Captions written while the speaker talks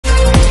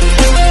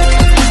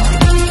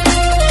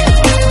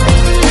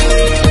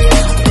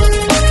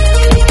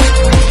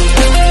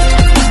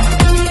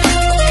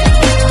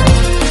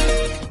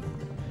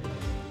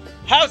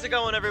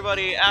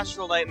everybody,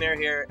 Astral Nightmare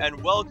here,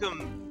 and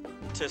welcome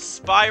to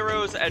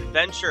Spyro's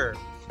Adventure.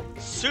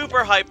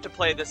 Super hyped to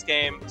play this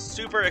game,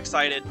 super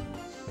excited.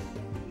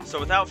 So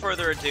without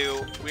further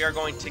ado, we are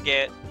going to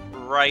get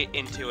right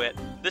into it.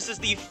 This is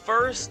the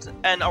first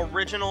and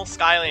original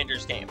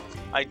Skylanders game.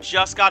 I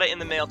just got it in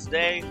the mail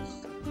today,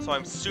 so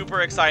I'm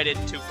super excited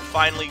to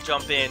finally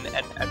jump in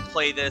and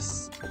play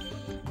this.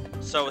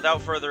 So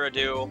without further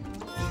ado,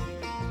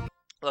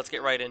 let's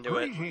get right into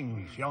it.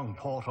 Greetings, young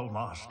Portal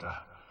Master.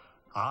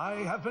 I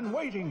have been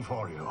waiting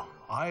for you.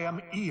 I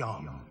am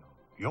Eon,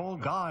 your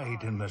guide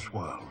in this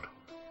world.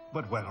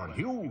 But where are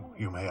you,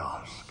 you may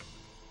ask?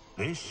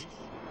 This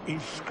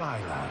is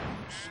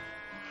Skylands,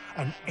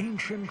 an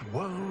ancient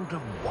world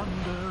of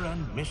wonder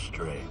and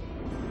mystery.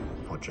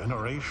 For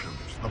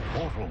generations, the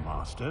Portal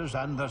Masters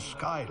and the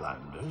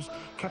Skylanders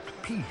kept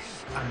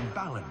peace and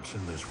balance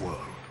in this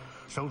world,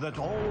 so that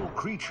all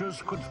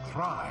creatures could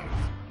thrive.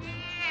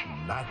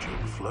 Magic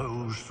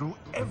flows through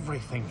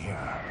everything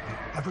here.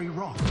 Every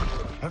rock,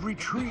 every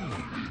tree,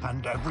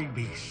 and every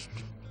beast.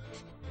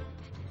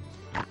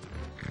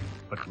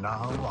 But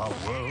now our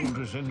world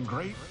is in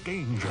great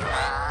danger.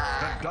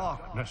 The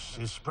darkness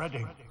is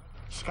spreading.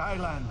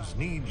 Skylands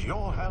needs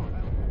your help.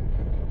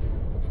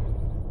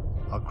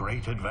 A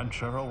great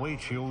adventure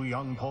awaits you,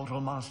 young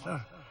Portal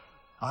Master.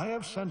 I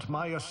have sent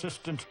my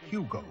assistant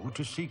Hugo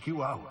to seek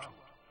you out.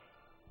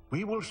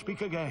 We will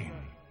speak again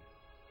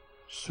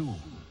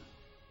soon.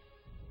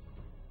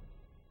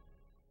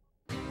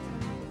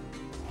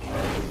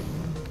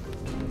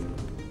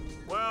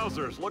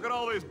 Wowzers, look at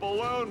all these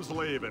balloons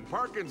leaving.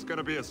 Parking's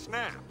gonna be a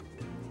snap.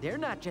 They're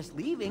not just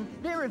leaving,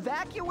 they're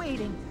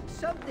evacuating.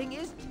 Something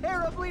is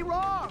terribly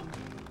wrong.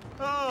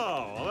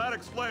 Oh, well that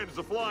explains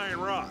the flying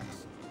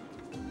rocks.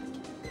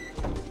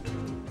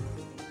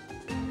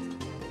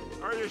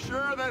 Are you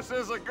sure this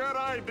is a good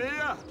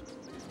idea?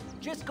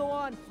 Just go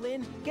on,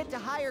 Flynn. Get to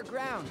higher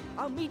ground.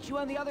 I'll meet you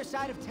on the other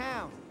side of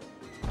town.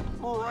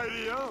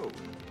 Rightio.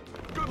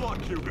 Good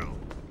luck, Hugo.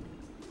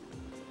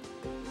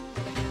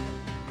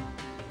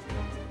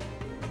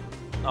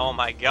 Oh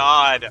my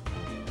god.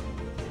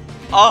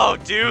 Oh,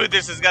 dude,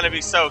 this is gonna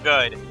be so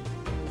good.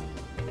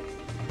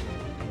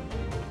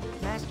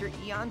 Master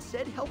Eon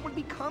said help would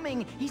be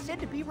coming. He said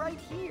to be right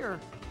here.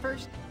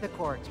 First, the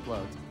core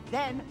explodes.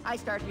 Then, I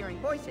start hearing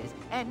voices.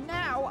 And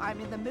now, I'm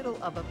in the middle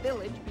of a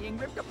village being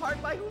ripped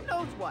apart by who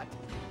knows what.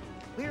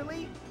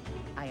 Clearly,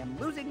 I am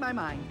losing my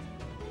mind.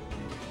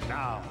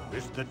 Now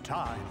is the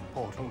time,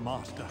 Portal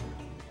Master.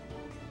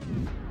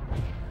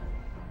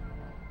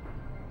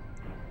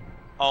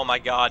 Oh my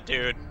god,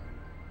 dude.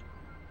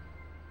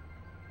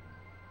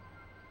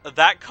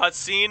 That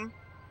cutscene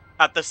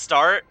at the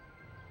start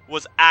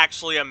was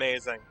actually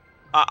amazing.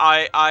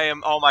 I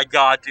am, oh my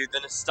god, dude, the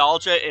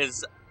nostalgia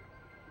is...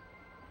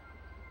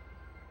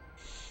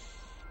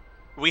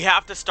 We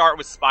have to start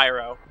with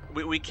Spyro.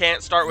 We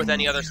can't start with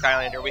any other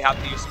Skylander. We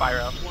have to use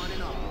Spyro.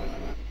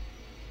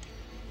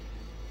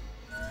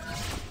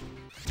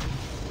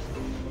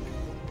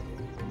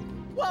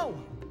 Whoa!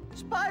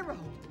 Spyro!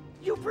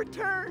 You've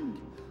returned!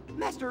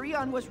 Master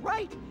Eon was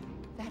right.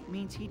 That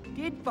means he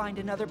did find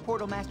another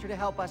Portal Master to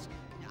help us.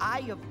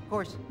 I, of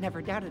course,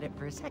 never doubted it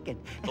for a second.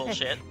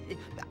 Bullshit.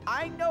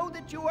 I know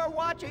that you are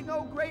watching,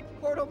 oh great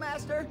Portal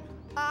Master.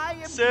 I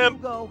am Simp.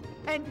 Hugo,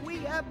 and we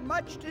have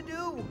much to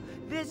do.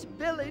 This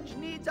village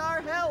needs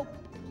our help.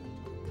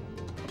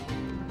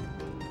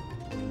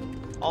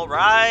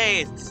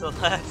 Alright, so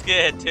let's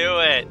get to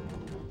it.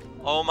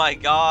 Oh my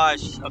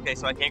gosh. Okay,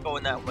 so I can't go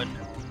in that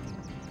window.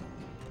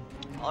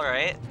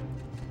 Alright.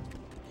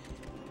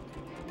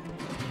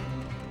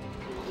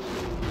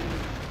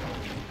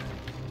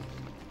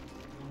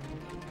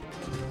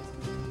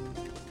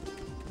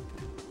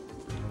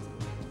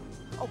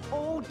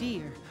 Oh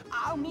dear.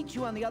 I'll meet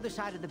you on the other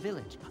side of the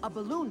village. A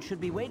balloon should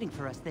be waiting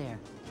for us there.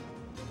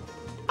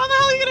 How the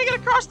hell are you gonna get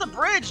across the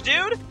bridge,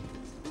 dude?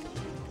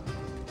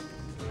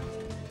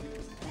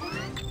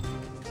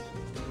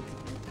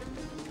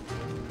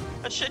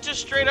 That shit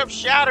just straight up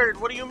shattered.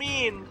 What do you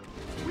mean?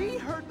 We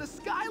heard the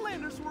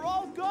Skylanders were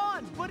all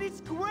gone, but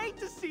it's great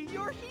to see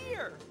you're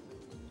here.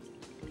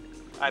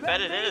 I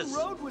bet it is. The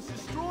road was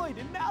destroyed,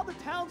 and now the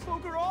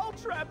townsfolk are all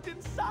trapped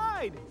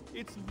inside.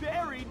 It's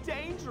very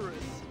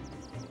dangerous.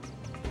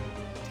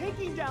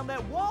 Taking down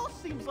that wall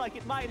seems like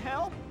it might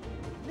help.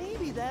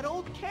 Maybe that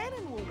old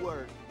cannon will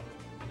work.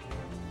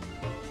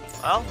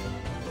 Well,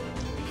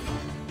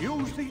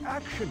 Use the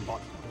action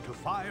button to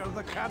fire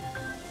the cannon.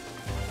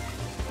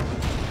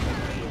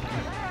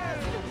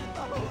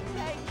 Oh,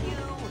 thank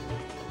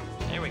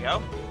you. there we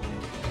go.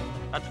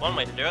 That's one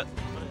way to do it.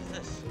 What is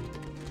this?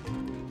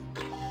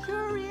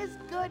 Sure is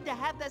good to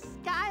have the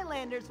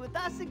Skylanders with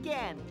us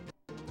again.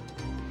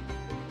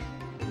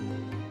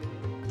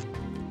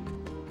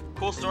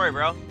 Cool story,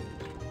 bro.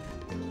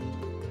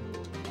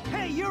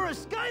 Hey, you're a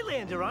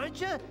Skylander, aren't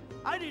you?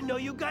 I didn't know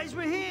you guys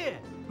were here.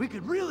 We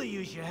could really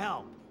use your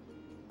help.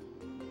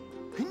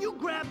 Can you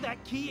grab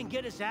that key and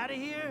get us out of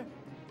here?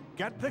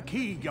 Get the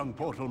key, young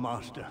Portal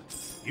Master.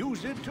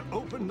 Use it to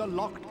open the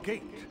locked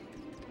gate.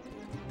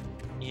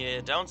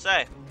 You don't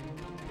say.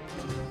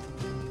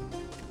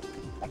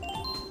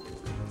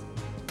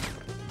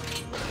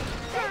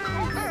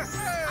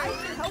 I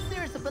sure hope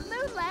there's a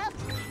balloon left.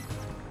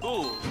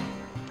 Ooh.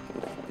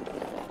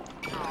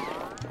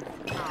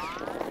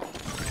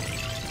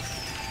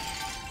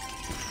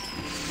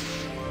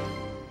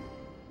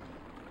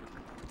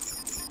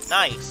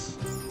 Nice.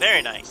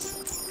 Very nice.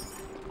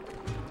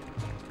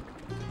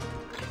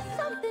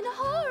 Something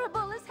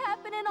horrible is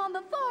happening on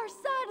the far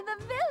side of the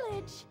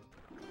village.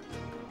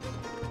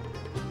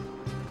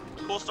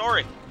 Cool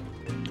story.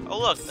 Oh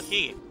look, a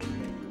key.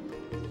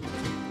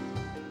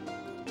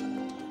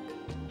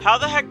 How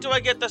the heck do I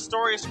get the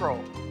story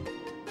scroll?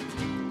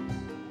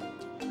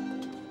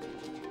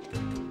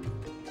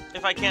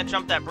 If I can't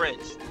jump that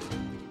bridge.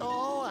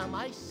 Oh, am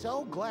I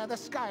so glad the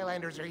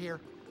Skylanders are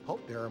here.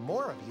 Hope there are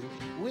more of you.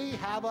 We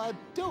have a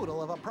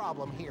doodle of a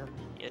problem here.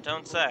 You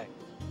don't say.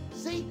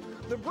 See,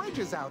 the bridge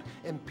is out,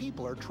 and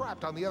people are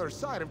trapped on the other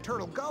side of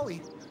Turtle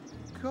Gully.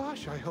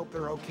 Gosh, I hope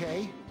they're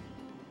okay.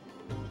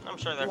 I'm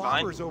sure they're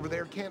fine. Lobbers over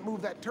there can't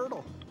move that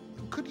turtle.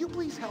 Could you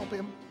please help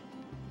him?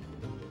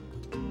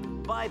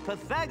 By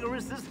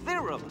Pythagoras'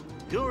 theorem,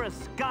 you're a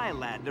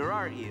Skylander,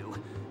 aren't you?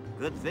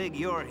 Good thing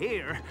you're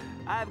here.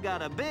 I've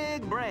got a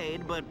big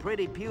brain, but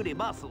pretty puny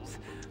muscles.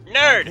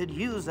 Nerd! I could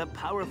use a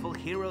powerful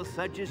hero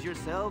such as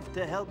yourself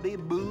to help me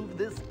move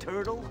this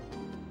turtle.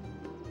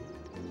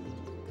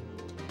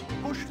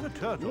 Push the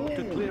turtle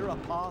to clear a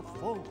path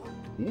forward.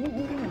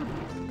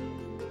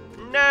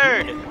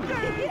 Nerd!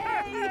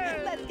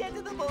 Hey, let's get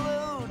to the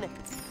balloon.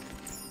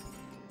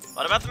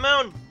 What about the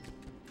moon?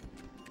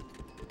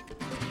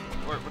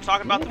 We're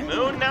talking about the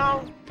moon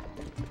now?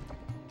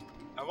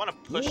 I want to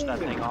push that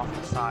thing off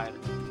the side.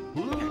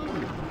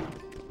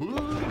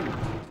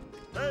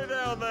 Hey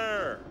down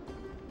there!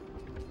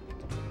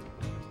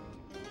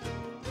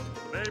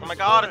 Name's Oh my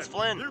God, it's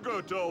Flynn.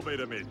 Hugo told me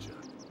to meet you.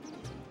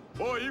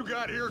 Boy, you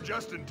got here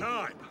just in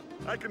time.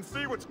 I can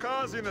see what's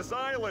causing this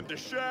island to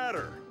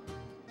shatter.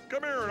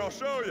 Come here and I'll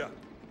show you.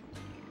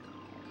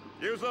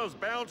 Use those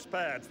bounce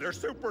pads. They're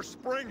super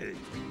springy.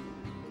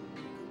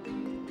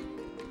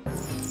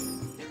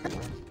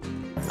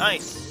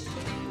 Nice.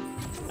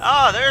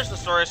 Ah, there's the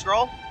story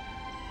scroll.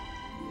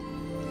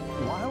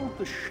 While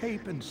the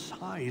shape and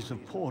size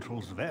of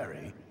portals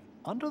vary,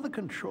 under the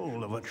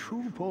control of a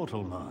true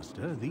portal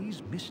master,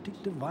 these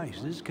mystic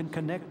devices can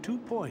connect 2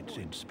 points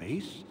in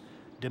space,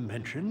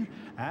 dimension,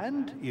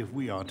 and, if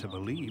we are to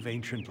believe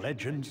ancient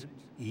legends,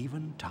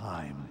 even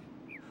time.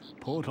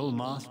 Portal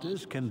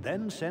masters can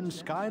then send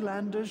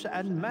Skylanders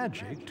and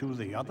magic to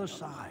the other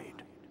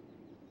side.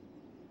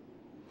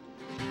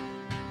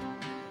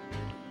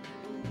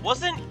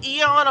 Wasn't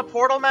Eon a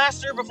portal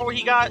master before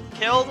he got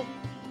killed?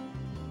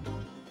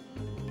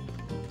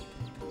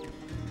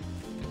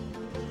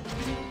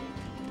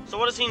 So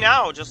what is he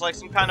now? Just like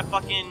some kind of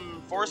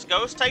fucking Force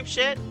Ghost type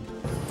shit?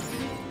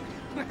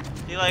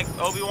 He like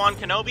Obi-Wan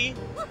Kenobi?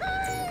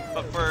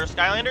 But for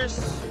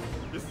Skylanders?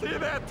 You see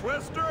that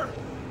twister?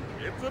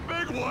 It's a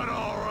big one,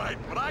 all right,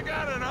 but I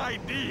got an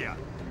idea.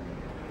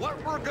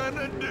 What we're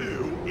gonna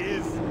do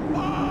is...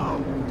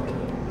 Oh!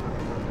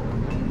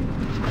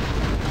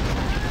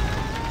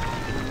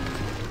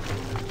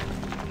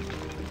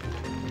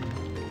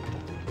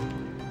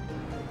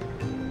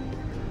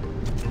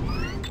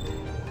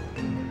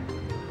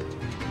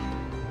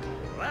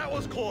 That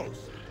was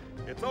close.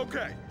 It's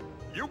okay.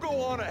 You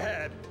go on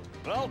ahead,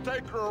 and I'll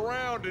take her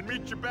around and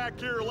meet you back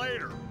here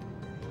later.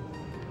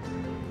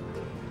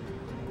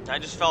 I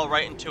just fell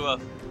right into a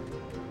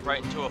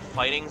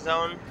fighting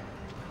zone.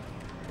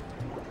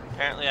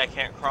 Apparently I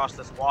can't cross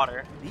this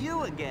water.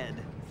 You again.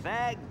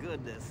 Thank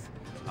goodness.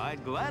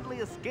 I'd gladly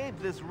escape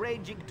this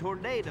raging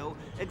tornado,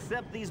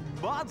 except these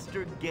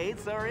monster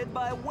gates are in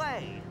my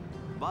way.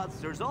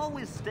 Monsters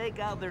always stake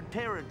out their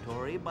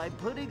territory by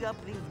putting up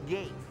these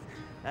gates.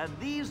 And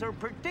these are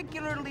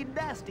particularly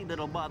nasty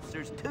little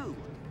monsters, too.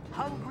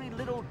 Hungry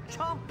little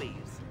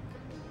chompies.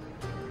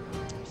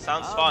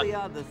 Sounds I'll fun. be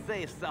on the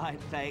safe side,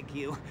 thank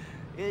you.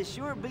 It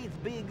sure beats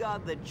being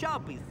on the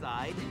chompy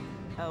side,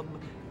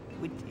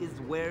 which is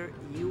where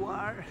you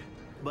are.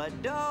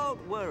 But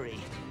don't worry,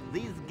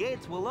 these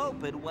gates will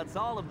open once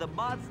all of the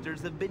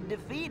monsters have been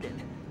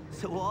defeated.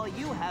 So all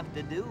you have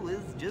to do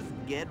is just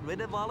get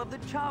rid of all of the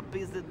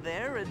chompies in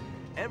there and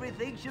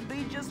everything should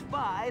be just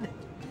fine.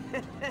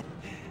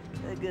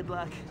 Good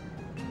luck.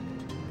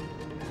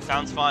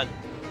 Sounds fun.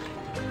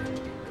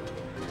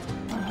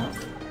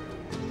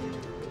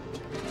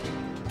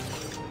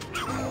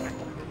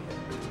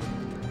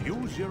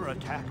 Use your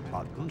attack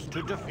buttons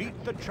to defeat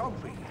the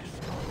Chompies.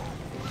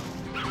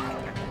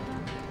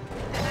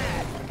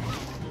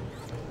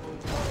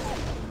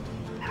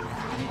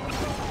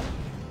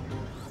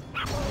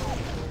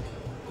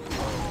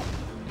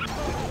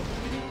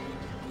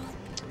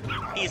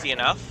 Easy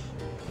enough.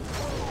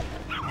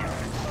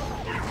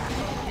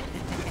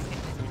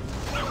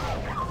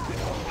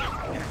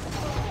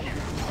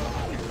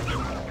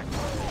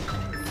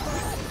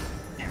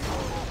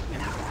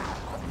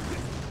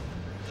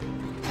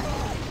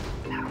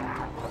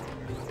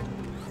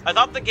 I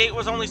thought the gate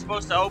was only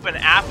supposed to open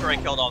after I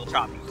killed all the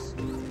choppies.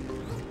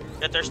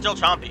 Yet they're still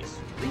chompies.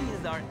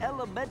 These are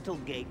elemental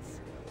gates.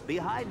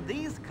 Behind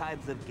these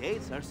kinds of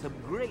gates are some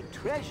great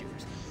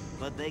treasures,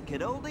 but they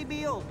can only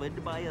be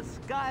opened by a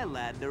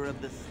Skylander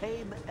of the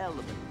same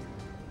element.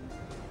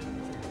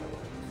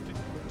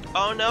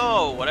 Oh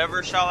no,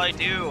 whatever shall I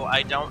do?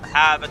 I don't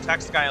have a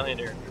tech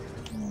Skylander.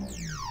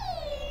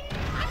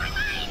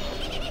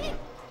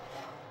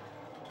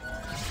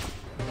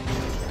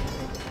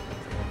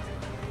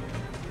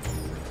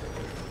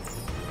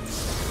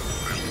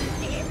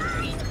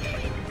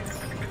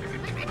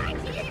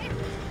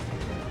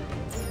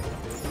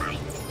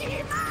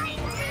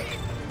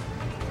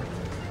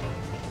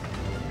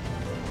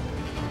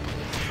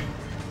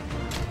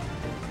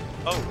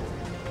 Oh.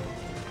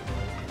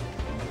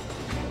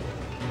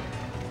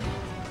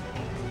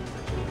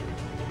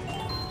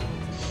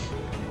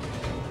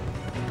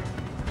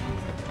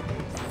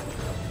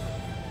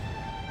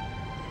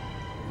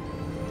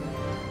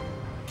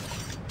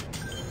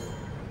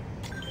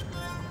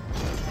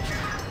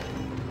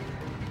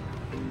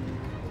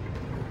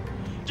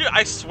 Dude,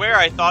 I swear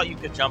I thought you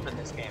could jump in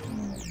this game.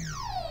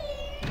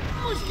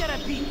 Who's gonna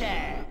beat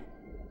that?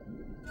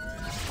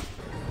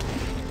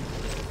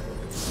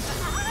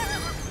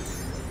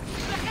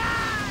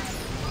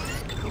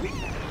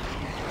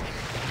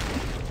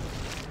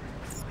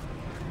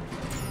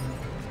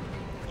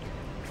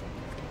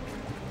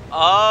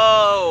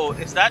 Oh,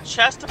 is that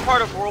chest a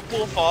part of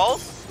Whirlpool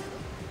Falls?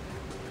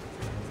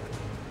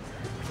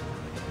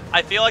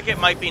 I feel like it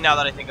might be now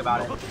that I think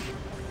about it.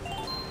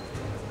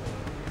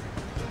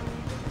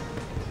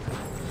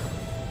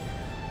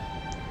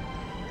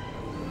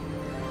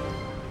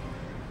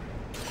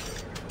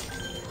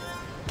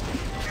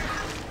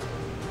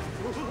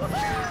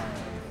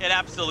 It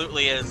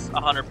absolutely is,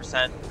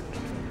 100%.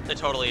 It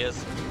totally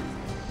is.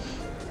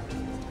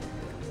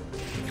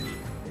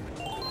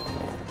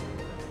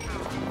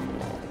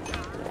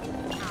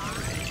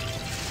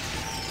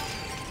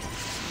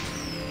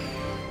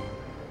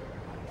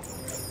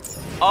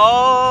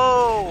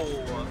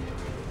 Oh!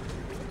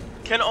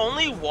 Can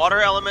only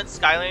water element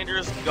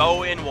Skylanders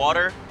go in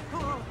water?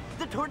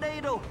 The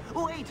tornado!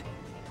 Wait!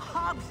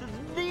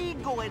 Hobson's knee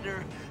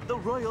goiter! The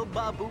Royal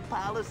Babu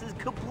Palace is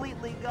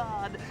completely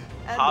gone.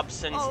 And,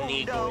 Hobson's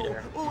knee no,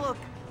 goiter. Look!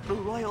 The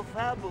royal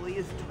family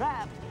is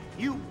trapped.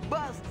 You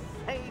must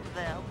save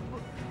them.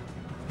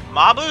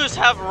 Mabus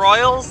have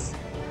royals?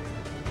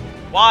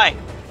 Why?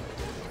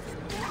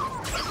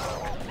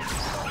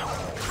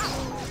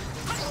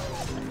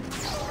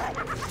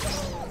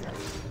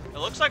 It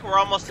looks like we're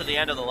almost to the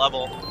end of the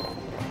level.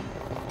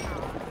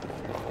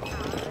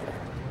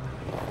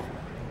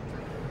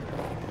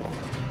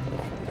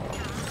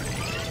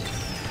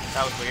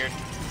 That was weird.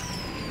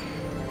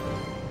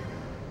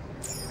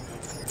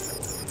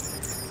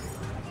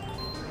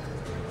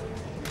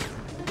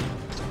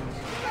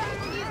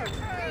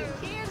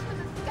 Cheers for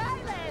the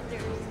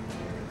Skylanders!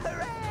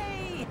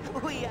 Hooray!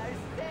 We are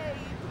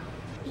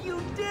saved!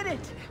 You did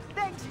it!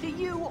 Thanks to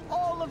you,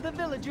 all of the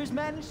villagers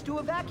managed to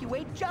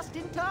evacuate just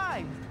in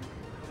time.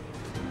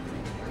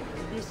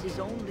 This is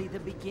only the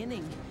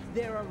beginning.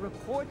 There are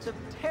reports of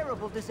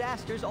terrible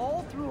disasters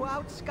all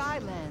throughout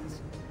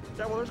Skylands.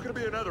 Yeah, well, there's gonna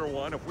be another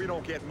one if we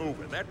don't get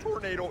moving. That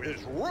tornado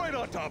is right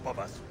on top of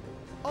us.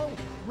 Oh,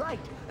 right.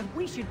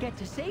 We should get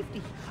to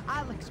safety.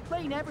 I'll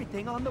explain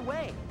everything on the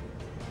way.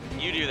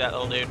 You do that,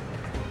 little dude.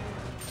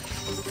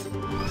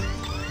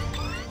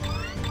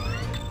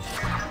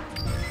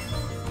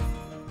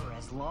 For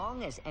as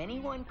long as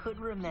anyone could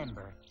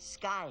remember,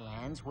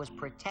 Skylands was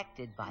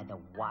protected by the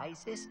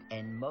wisest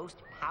and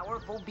most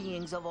powerful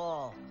beings of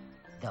all,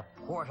 the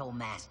Portal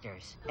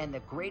Masters. And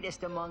the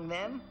greatest among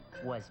them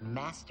was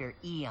Master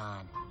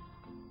Eon.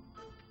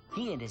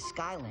 He and his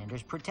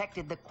Skylanders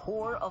protected the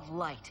core of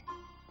light.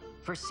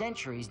 For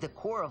centuries, the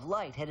core of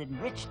light had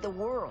enriched the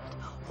world,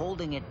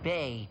 holding at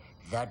bay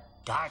the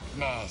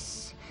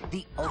darkness,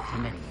 the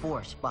ultimate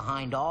force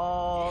behind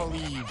all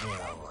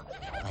evil.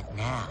 But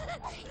now,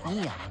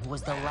 Eon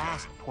was the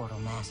last Portal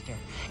Master,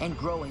 and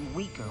growing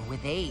weaker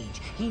with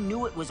age, he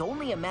knew it was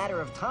only a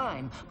matter of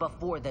time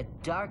before the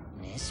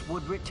darkness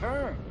would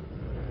return.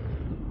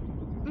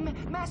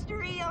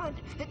 Master Eon,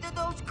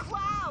 those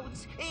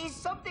clouds, is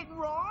something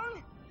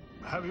wrong?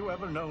 Have you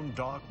ever known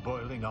dark,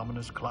 boiling,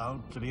 ominous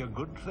cloud to be a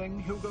good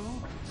thing, Hugo?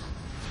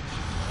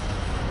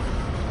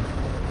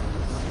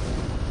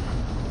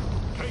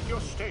 Take your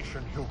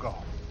station, Hugo.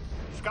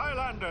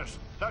 Skylanders,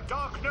 the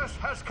darkness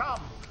has come.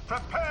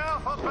 Prepare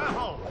for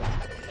battle.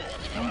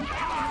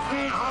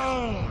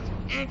 Behold,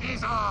 it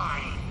is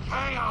I,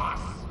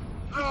 Kaos.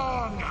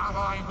 Long have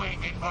I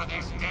waited for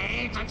this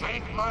day to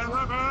take my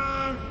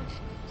revenge.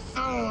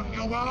 Soon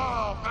you will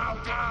all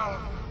bow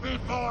down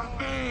before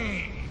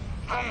me,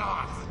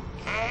 Kaos.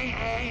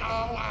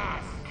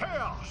 K-A-O-S.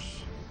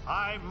 Chaos!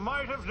 I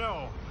might have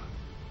known.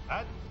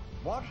 And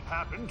what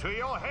happened to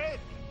your head?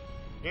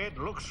 It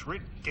looks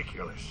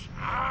ridiculous.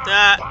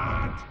 That.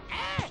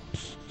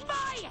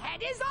 My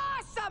head is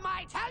awesome,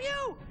 I tell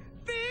you!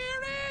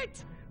 Fear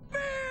it!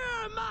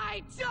 Fear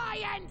my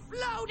giant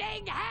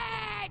floating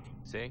head!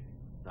 See?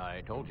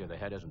 I told you the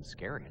head isn't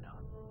scary enough.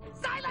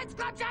 Silence,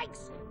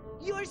 Crookshanks!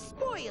 You're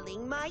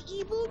spoiling my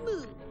evil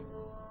mood.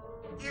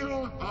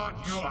 You thought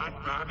you had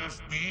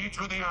banished me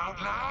to the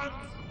Outlands?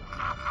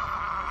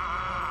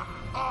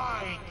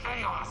 I,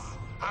 Kaos,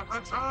 have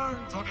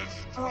returned to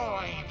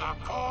destroy the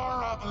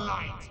core of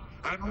light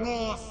and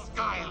rule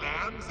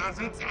Skylands as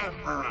its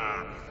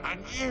emperor.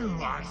 And you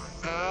are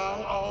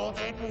so old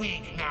and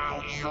weak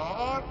now,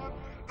 Eon.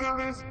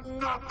 There is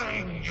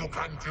nothing you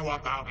can do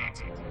about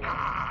it.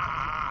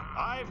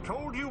 I've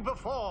told you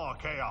before,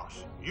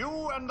 Kaos.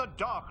 You and the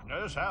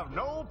darkness have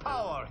no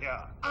power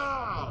here.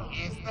 Oh,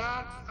 is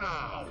that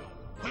so?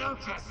 We'll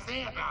just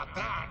see about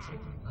that,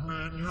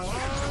 minions.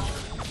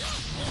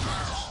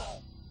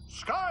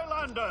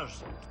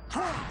 Skylanders!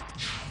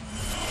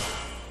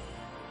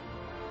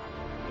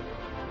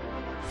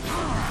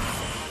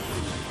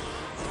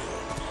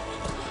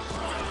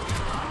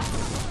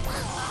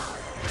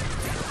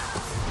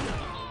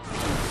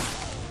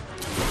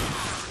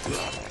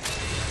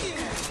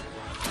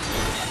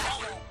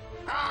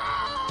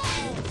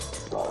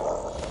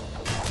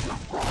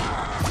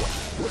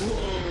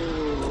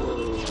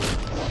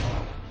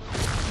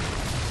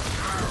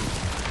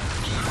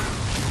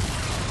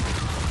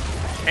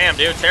 Damn,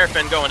 dude,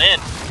 Terrafin going in.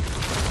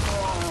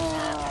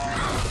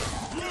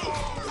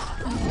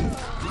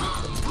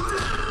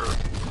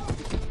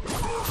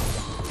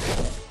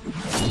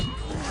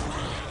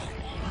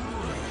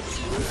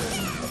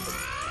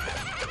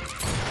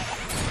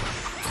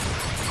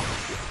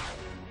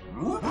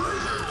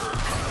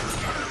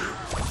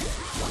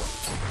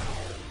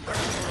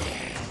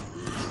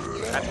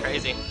 That's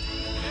crazy.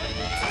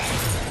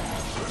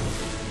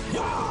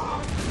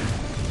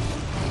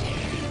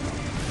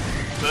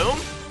 Boom.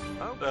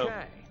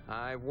 Okay,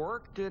 I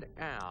worked it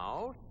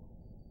out.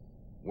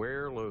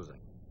 We're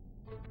losing.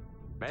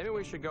 Maybe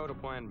we should go to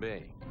plan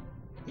B.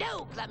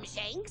 No,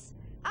 Plumshanks.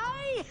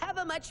 I have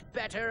a much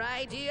better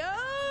idea.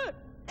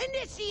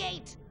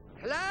 Initiate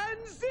Plan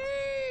Z!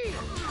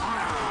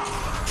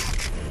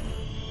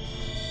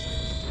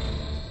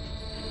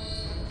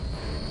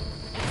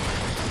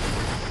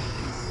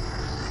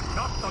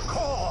 Not the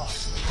core!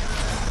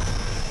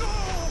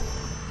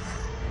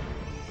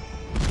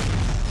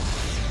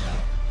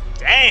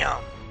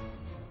 Damn!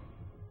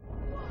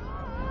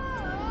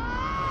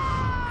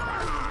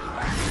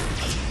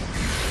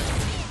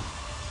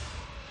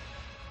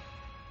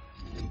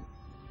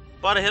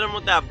 About to hit him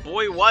with that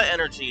boy what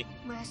energy.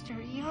 Master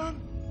Eon?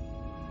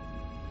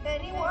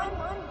 Anyone?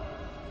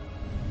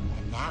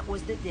 And that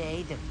was the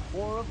day the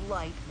core of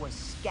light was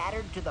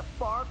scattered to the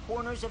far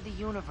corners of the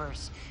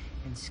universe,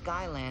 and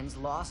Skylands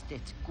lost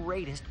its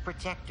greatest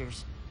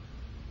protectors.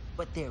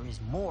 But there is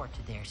more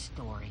to their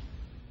story.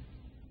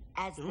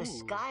 As the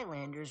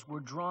Skylanders were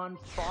drawn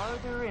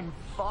farther and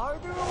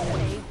farther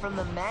away from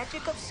the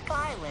magic of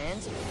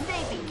Skylands,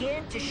 they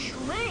began to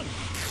shrink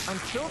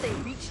until they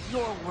reached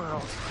your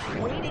world,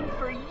 waiting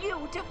for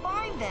you to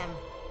find them.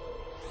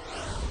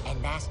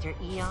 And Master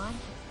Eon,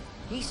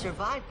 he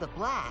survived the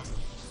blast,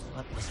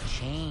 but was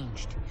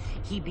changed.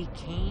 He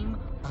became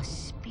a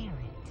spirit.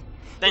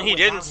 Then he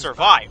didn't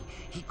survive.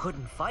 He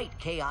couldn't fight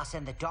Kaos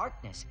and the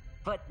darkness.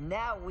 But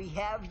now we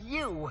have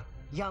you,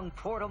 young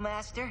Portal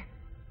Master.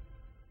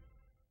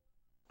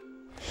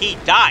 He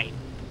died.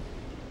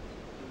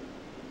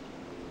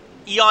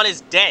 Eon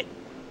is dead.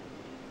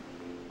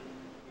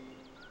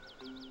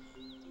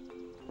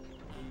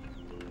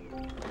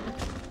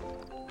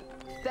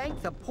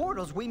 Thank the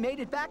portals we made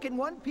it back in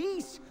one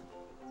piece.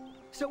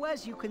 So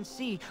as you can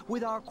see,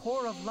 with our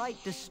core of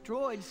light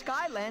destroyed,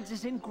 Skylands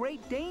is in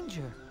great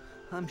danger.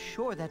 I'm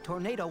sure that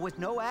tornado was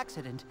no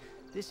accident.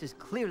 This is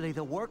clearly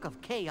the work of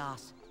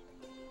Kaos.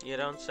 You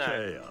don't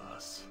say.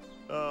 Kaos.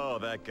 Oh,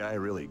 that guy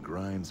really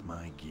grinds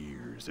my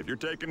gears. If you're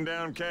taking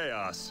down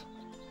Kaos,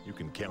 you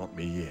can count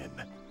me in.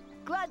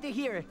 Glad to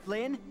hear it,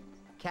 Flynn.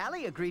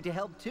 Callie agreed to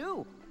help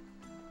too.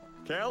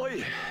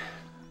 Callie?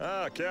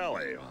 Ah,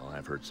 Callie. Well,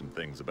 I've heard some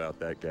things about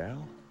that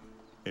gal.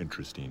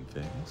 Interesting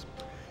things.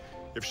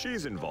 If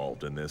she's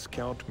involved in this,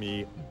 count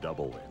me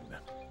double in.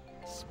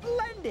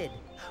 Splendid!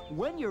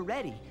 When you're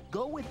ready,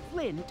 go with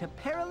Flynn to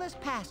Perilous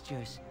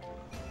Pastures.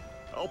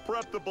 I'll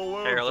prep the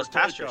balloon Perilous for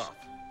Pastures. takeoff.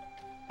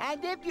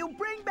 And if you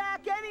bring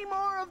back any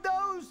more of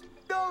those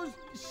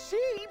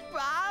sheep,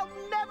 I'll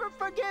never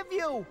forgive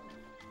you.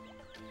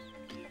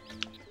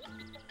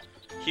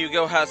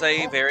 Hugo has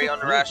a very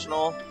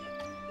irrational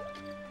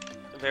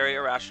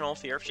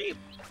fear of sheep.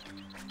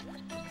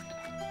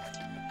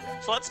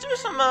 So let's do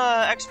some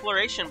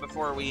exploration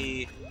before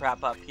we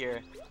wrap up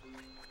here.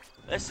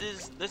 This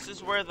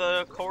is where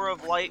the core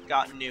of light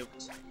got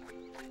nuked.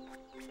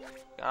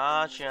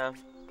 Gotcha.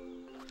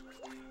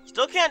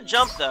 Still can't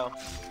jump though.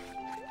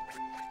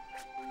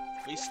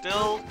 We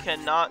still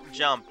cannot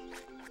jump.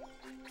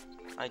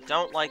 I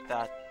don't like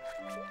that.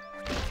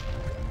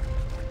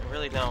 I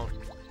really don't.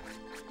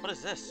 What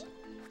is this?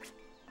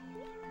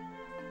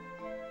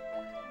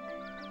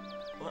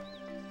 What?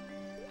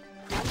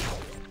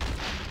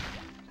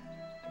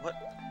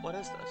 What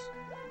is this?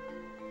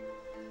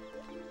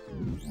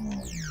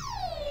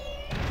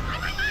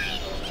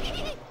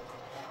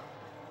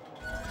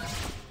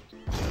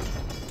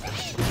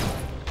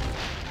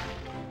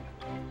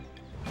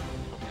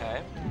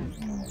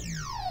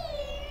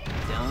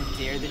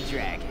 Dare the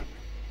dragon.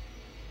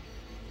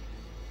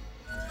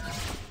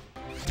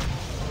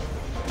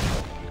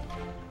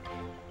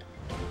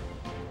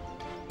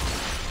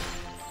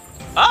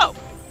 Oh!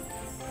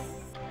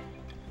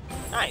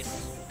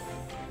 Nice.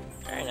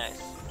 Very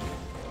nice.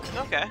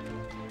 Okay.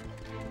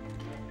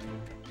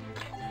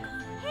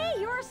 Hey,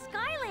 you're a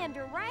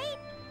Skylander, right?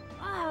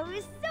 Oh, it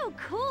was so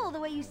cool the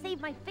way you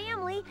saved my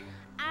family.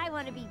 I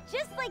want to be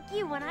just like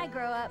you when I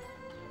grow up.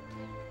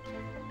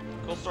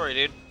 Cool story,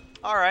 dude.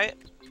 Alright.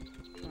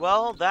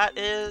 Well, that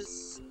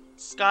is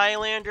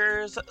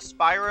Skylanders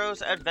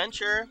Spyro's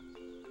Adventure,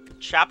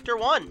 Chapter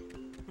 1.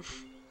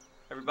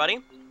 Everybody,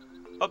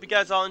 hope you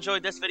guys all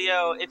enjoyed this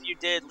video. If you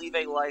did, leave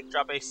a like,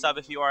 drop a sub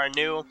if you are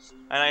new.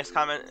 A nice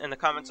comment in the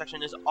comment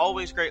section is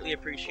always greatly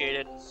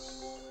appreciated.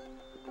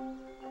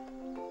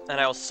 And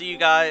I will see you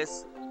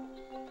guys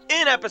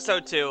in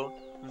episode 2.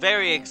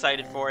 Very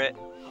excited for it.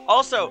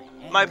 Also,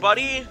 my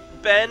buddy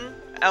Ben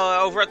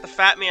over at the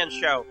Fat Man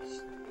Show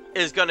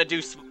is going to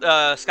do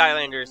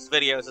Skylanders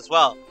videos as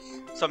well.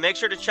 So make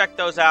sure to check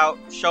those out.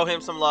 Show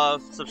him some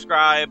love.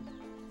 Subscribe.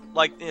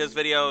 Like his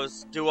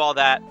videos. Do all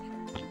that.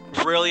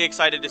 Really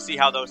excited to see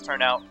how those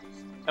turn out.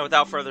 And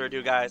without further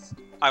ado, guys,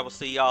 I will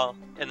see y'all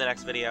in the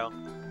next video.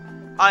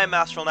 I am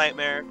Astral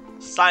Nightmare,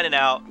 signing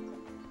out.